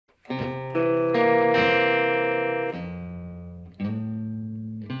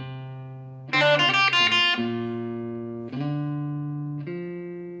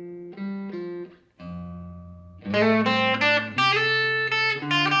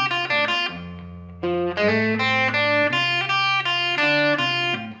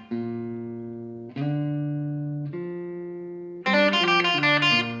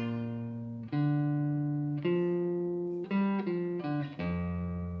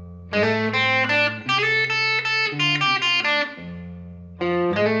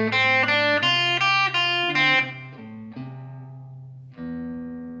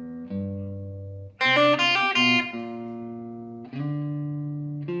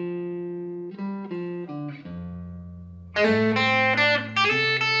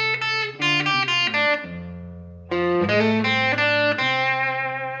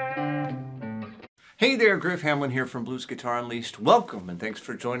Hey there, Griff Hamlin here from Blues Guitar Unleashed. Welcome and thanks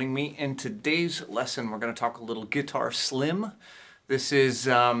for joining me. In today's lesson, we're going to talk a little guitar slim. This is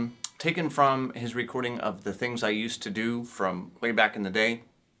taken from his recording of The Things I Used to Do from way back in the day.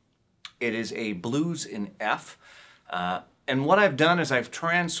 It is a blues in F. And what I've done is I've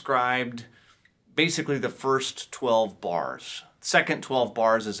transcribed basically the first 12 bars. Second 12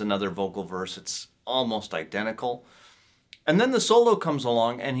 bars is another vocal verse. It's almost identical. And then the solo comes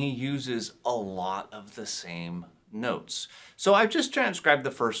along and he uses a lot of the same notes. So I've just transcribed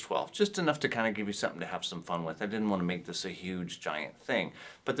the first 12, just enough to kind of give you something to have some fun with. I didn't want to make this a huge, giant thing.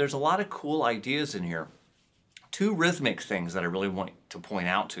 But there's a lot of cool ideas in here. Two rhythmic things that I really want to point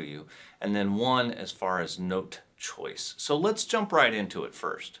out to you, and then one as far as note choice. So let's jump right into it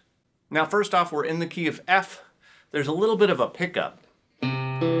first. Now first off, we're in the key of F. There's a little bit of a pickup.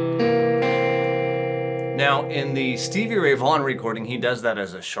 Now, in the Stevie Ray Vaughan recording, he does that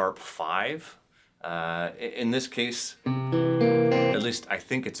as a sharp 5. In this case, at least I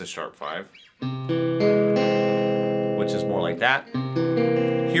think it's a sharp 5, which is more like that.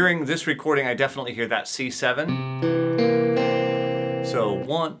 Hearing this recording, I definitely hear that C7. So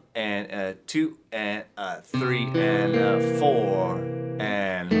 1 and 2 and 3 and 4,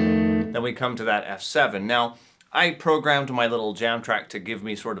 and then we come to that F7. Now, I programmed my little jam track to give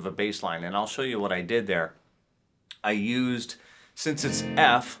me sort of a bass line, and I'll show you what I did there. I used, since it's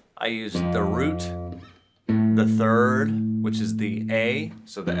F, I used the root, the third, which is the A,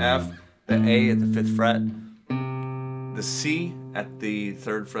 so the F, the A at the 5th fret, the C at the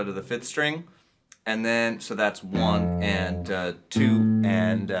 3rd fret of the 5th string, and then, so that's 1 and 2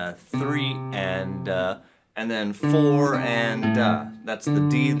 and 3 and then 4 and that's the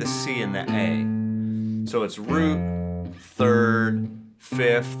D, the C, and the A. So it's root, 3rd,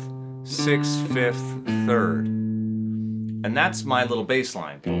 5th, 6th, 5th, 3rd. And that's my little bass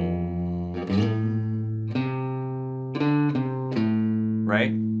line. Right?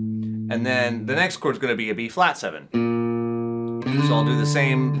 And then the next chord is going to be a B flat 7. So I'll do the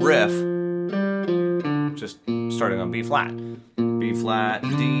same riff, just starting on B flat. B flat,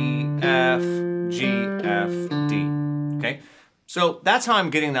 D, F, G, F, D. Okay? So that's how I'm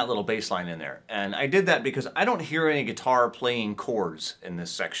getting that little bass line in there. And I did that because I don't hear any guitar playing chords in this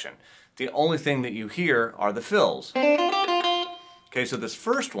section. The only thing that you hear are the fills. Okay, so this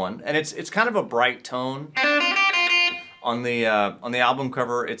first one, and it's kind of a bright tone. On the album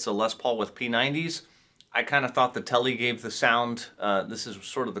cover, it's a Les Paul with P90s. I kind of thought the Telly gave the sound. This is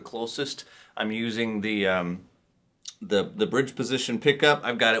sort of the closest. I'm using the bridge position pickup.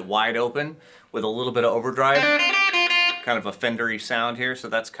 I've got it wide open with a little bit of overdrive. Kind of a Fender-y sound here, so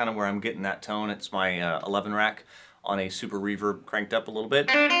that's kind of where I'm getting that tone. It's my 11 rack on a super reverb cranked up a little bit,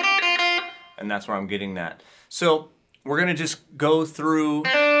 and that's where I'm getting that. So we're gonna just go through,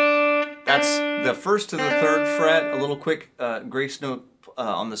 that's the 1st to the 3rd fret, a little quick grace note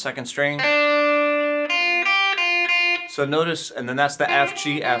on the 2nd string. So notice, and then that's the F,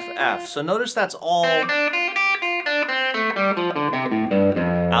 G, F, F. So notice that's all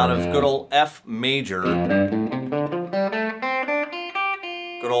out of good old F major.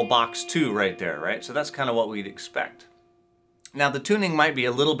 Good old box 2 right there, right? So that's kind of what we'd expect. Now the tuning might be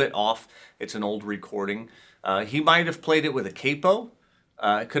a little bit off. It's an old recording. He might have played it with a capo.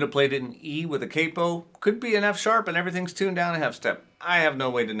 Could have played it in E with a capo. Could be an F sharp and everything's tuned down a half step. I have no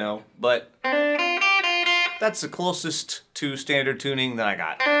way to know, but that's the closest to standard tuning that I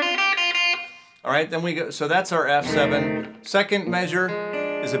got. All right, then we go, so that's our F7. Second measure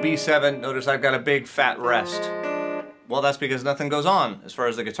is a B7. Notice I've got a big fat rest. Well, that's because nothing goes on as far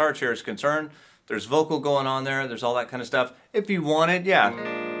as the guitar chair is concerned. There's vocal going on there, there's all that kind of stuff. If you wanted, yeah,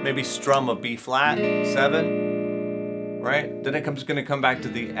 maybe strum a B flat, 7, right? Then it's gonna come back to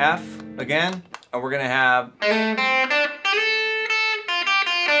the F again, and we're gonna have,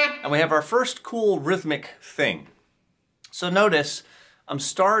 and And we have our first cool rhythmic thing. So notice I'm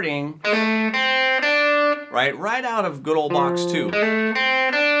starting right out of good old box 2.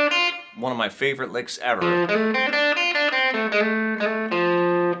 One of my favorite licks ever.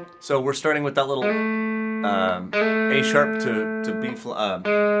 So we're starting with that little A sharp to B flat.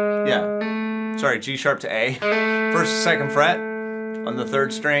 G sharp to A. First, second fret on the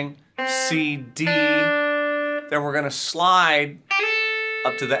 3rd string. C, D. Then we're going to slide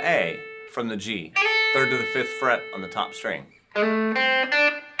up to the A from the G. 3rd to the 5th fret on the top string.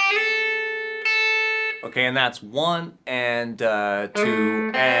 Okay, and that's 1 and 2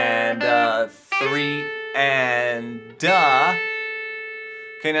 and 3 and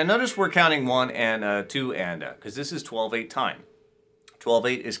Okay, now notice we're counting 1 and 2 and because this is 12/8 time.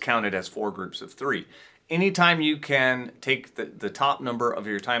 12/8 is counted as 4 groups of 3. Anytime you can take the top number of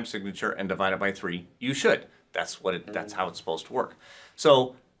your time signature and divide it by 3, you should. That's how it's supposed to work.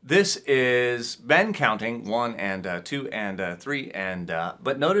 So this is Ben counting 1 and 2 and 3 and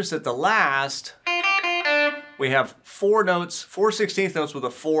but notice at the last we have 4 notes, 4 16th notes with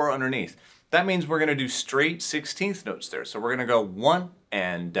a 4 underneath. That means we're going to do straight 16th notes there. So we're going to go 1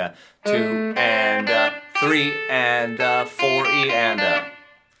 and 2 and 3 and 4 E and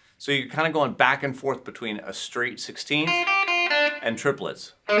So you're kind of going back and forth between a straight 16th and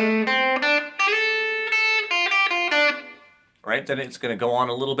triplets. Right? Then it's going to go on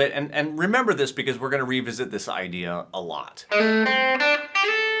a little bit. And remember this because we're going to revisit this idea a lot.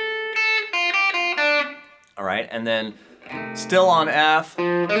 All right, and then still on F.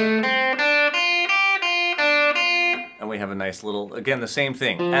 And we have a nice little, again, the same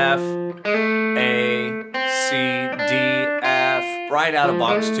thing. F, A, C, D, F, right out of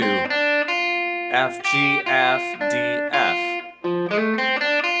box 2. F, G, F, D, F.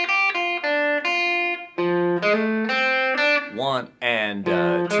 One and 2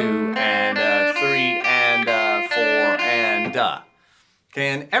 and 3 and 4 and Okay,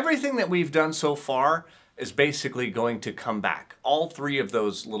 and everything that we've done so far is basically going to come back. All 3 of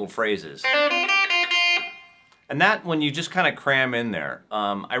those little phrases. And that, when you just kind of cram in there,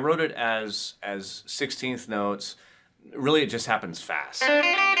 I wrote it as 16th notes. Really, it just happens fast.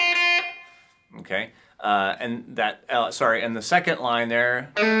 Okay, and that, and the second line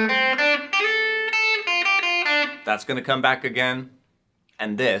there, that's going to come back again,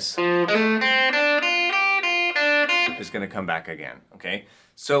 and this is going to come back again. Okay,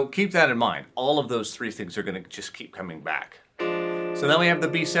 so keep that in mind. All of those 3 things are going to just keep coming back. So then we have the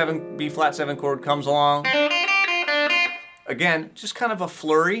B flat 7 chord comes along. Again, just kind of a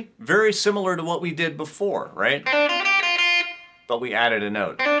flurry, very similar to what we did before, right? But we added a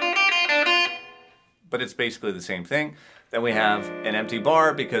note. But it's basically the same thing. Then we have an empty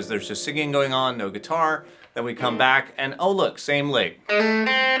bar because there's just singing going on, no guitar. Then we come back and, oh look, same lick.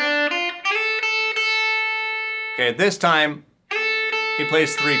 Okay, this time he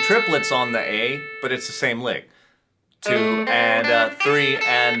plays 3 triplets on the A, but it's the same lick. 2 and 3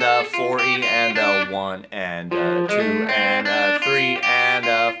 and 4 E and 1 and 2 and 3 and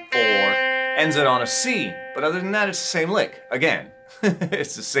 4. Ends it on a C, but other than that, it's the same lick. Again,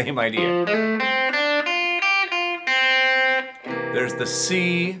 it's the same idea. There's the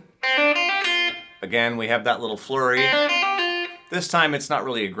C. Again, we have that little flurry. This time, it's not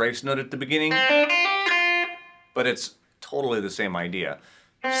really a grace note at the beginning, but it's totally the same idea.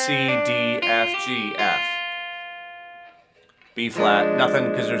 C, D, F, G, F. B flat, nothing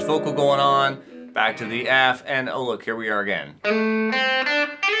because there's vocal going on. Back to the F, and oh look, here we are again.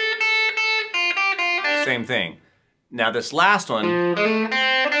 Same thing. Now this last one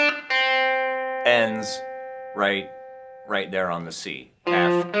ends right there on the C.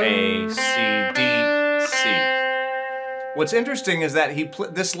 F, A, C, D, C. What's interesting is that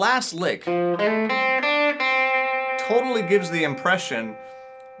this last lick totally gives the impression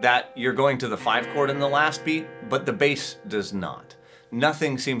that you're going to the 5 chord in the last beat, but the bass does not.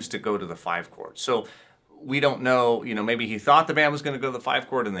 Nothing seems to go to the 5 chord. So we don't know, maybe he thought the band was going to go to the 5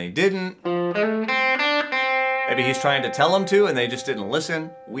 chord and they didn't. Maybe he's trying to tell them to and they just didn't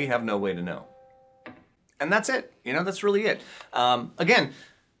listen. We have no way to know. And that's it. That's really it. Again,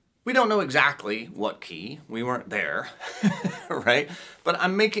 we don't know exactly what key. We weren't there, right? But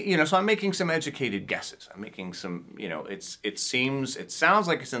I'm making, so I'm making some educated guesses. I'm making some, it sounds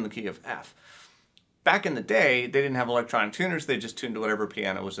like it's in the key of F. Back in the day, they didn't have electronic tuners. They just tuned to whatever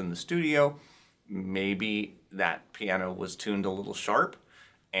piano was in the studio. Maybe that piano was tuned a little sharp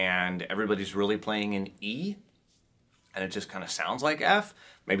and everybody's really playing in E and it just kind of sounds like F.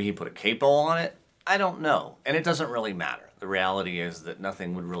 Maybe he put a capo on it. I don't know, and it doesn't really matter. The reality is that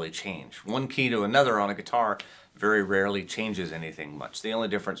nothing would really change. One key to another on a guitar very rarely changes anything much. The only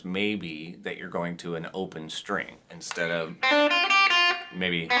difference may be that you're going to an open string instead of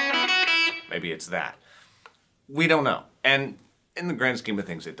maybe it's that. We don't know. And in the grand scheme of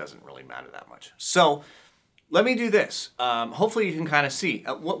things, it doesn't really matter that much. So let me do this. Hopefully you can kind of see.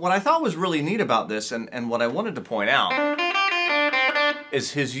 What I thought was really neat about this, and what I wanted to point out,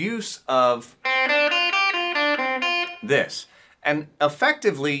 is his use of this. And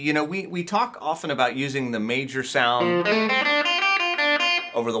effectively, you know, we talk often about using the major sound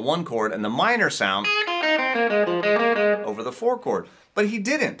over the 1 chord and the minor sound over the 4 chord. But he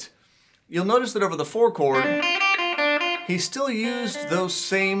didn't. You'll notice that over the 4 chord, he still used those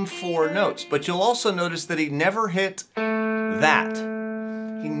same 4 notes. But you'll also notice that he never hit that.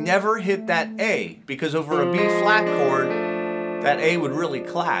 He never hit that A, because over a B flat chord, that A would really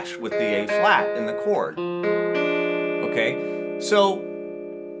clash with the A flat in the chord. Okay, so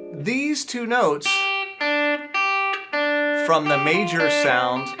these 2 notes from the major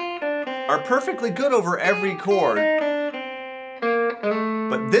sound are perfectly good over every chord,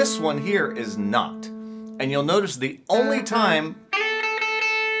 but this one here is not. And you'll notice the only time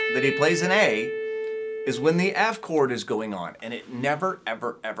that he plays an A is when the F chord is going on, and it never,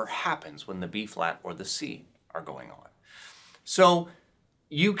 ever, ever happens when the B flat or the C are going on. So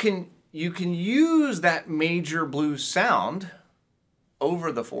you can use that major blues sound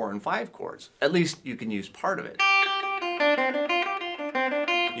over the 4 and 5 chords. At least you can use part of it.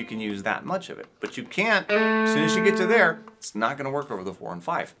 You can use that much of it, but you can't, as soon as you get to there, it's not going to work over the 4 and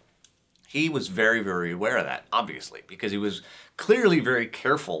 5. He was very, very aware of that, obviously, because he was clearly very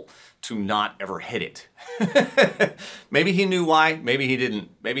careful to not ever hit it. Maybe he knew why, maybe he didn't.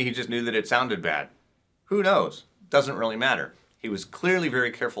 Maybe he just knew that it sounded bad. Who knows? Doesn't really matter. He was clearly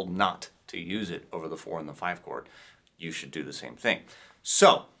very careful not to use it over the 4 and the 5 chord. You should do the same thing.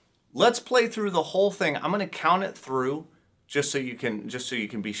 So let's play through the whole thing. I'm going to count it through just so you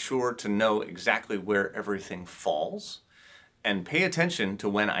can be sure to know exactly where everything falls. And pay attention to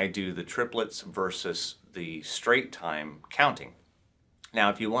when I do the triplets versus the straight time counting. Now,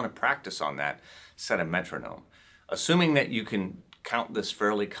 if you want to practice on that, set a metronome. Assuming that you can count this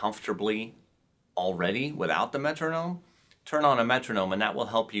fairly comfortably already without the metronome, turn on a metronome, and that will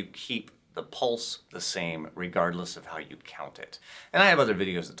help you keep the pulse the same regardless of how you count it. And I have other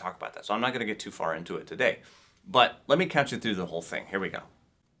videos that talk about that, so I'm not going to get too far into it today. But let me count you through the whole thing. Here we go.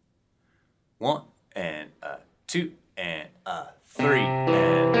 1 and 2 and 3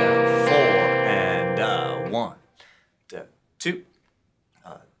 and 4 and 1, 2,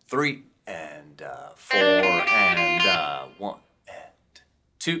 3 and 4 and 1 and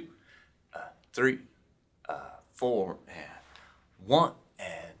 2, 3, 4 and 1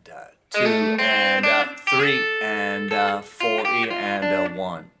 and 2 and 3 and 4 and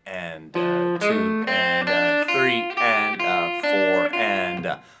 1 and 2 and 3 and 4 and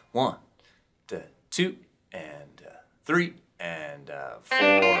 1, 2 and 3 and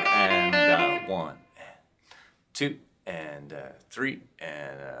 4 and 1 and 2 and 3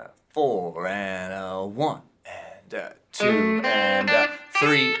 and 4 and 1 and 2 and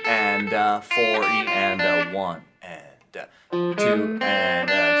 3 and 4 and 1 and 2 and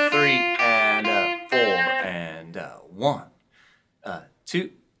 3 and 4 and 1, 2,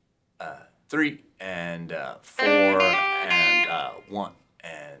 3 and 4 and 1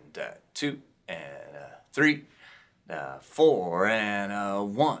 and 2 and 3, 4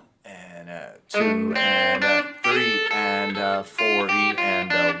 and 1 and 2 and 3 and 4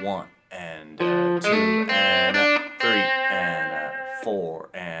 and 1 and 2 and 3 and 4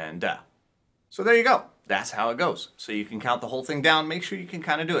 and so there you go. That's how it goes. So you can count the whole thing down. Make sure you can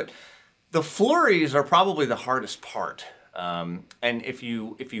kind of do it. The flurries are probably the hardest part. And if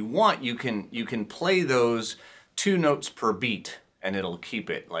you want, you can play those 2 notes per beat, and it'll keep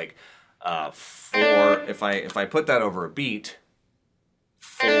it like 4. If I put that over a beat,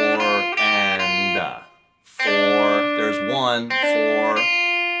 4 and 4. There's 1, 4.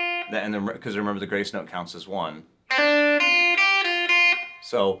 And then because remember the grace note counts as 1.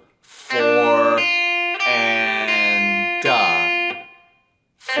 So 4 and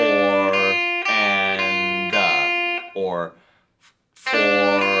 4 and or 4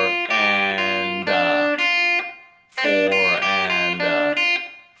 and 4 and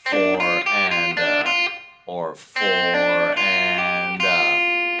 4 and or 4 and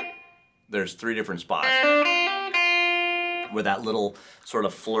there's 3 different spots where that little sort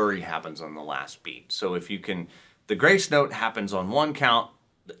of flurry happens on the last beat. So if you can, the grace note happens on 1 count.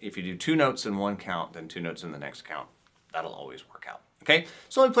 If you do 2 notes in 1 count, then 2 notes in the next count, that'll always work out. Okay,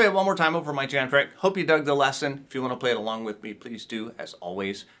 so let me play it one more time over my jam track. Hope you dug the lesson. If you want to play it along with me, please do. As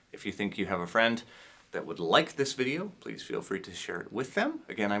always, if you think you have a friend that would like this video, please feel free to share it with them.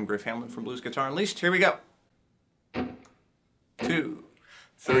 Again, I'm Griff Hamlin from Blues Guitar Unleashed. Here we go. 2,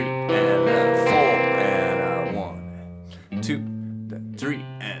 3, and 4, and 1, 2, 3,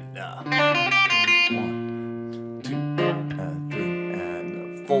 and 1, 2, 3,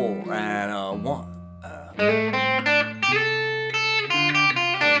 and 4, and 1.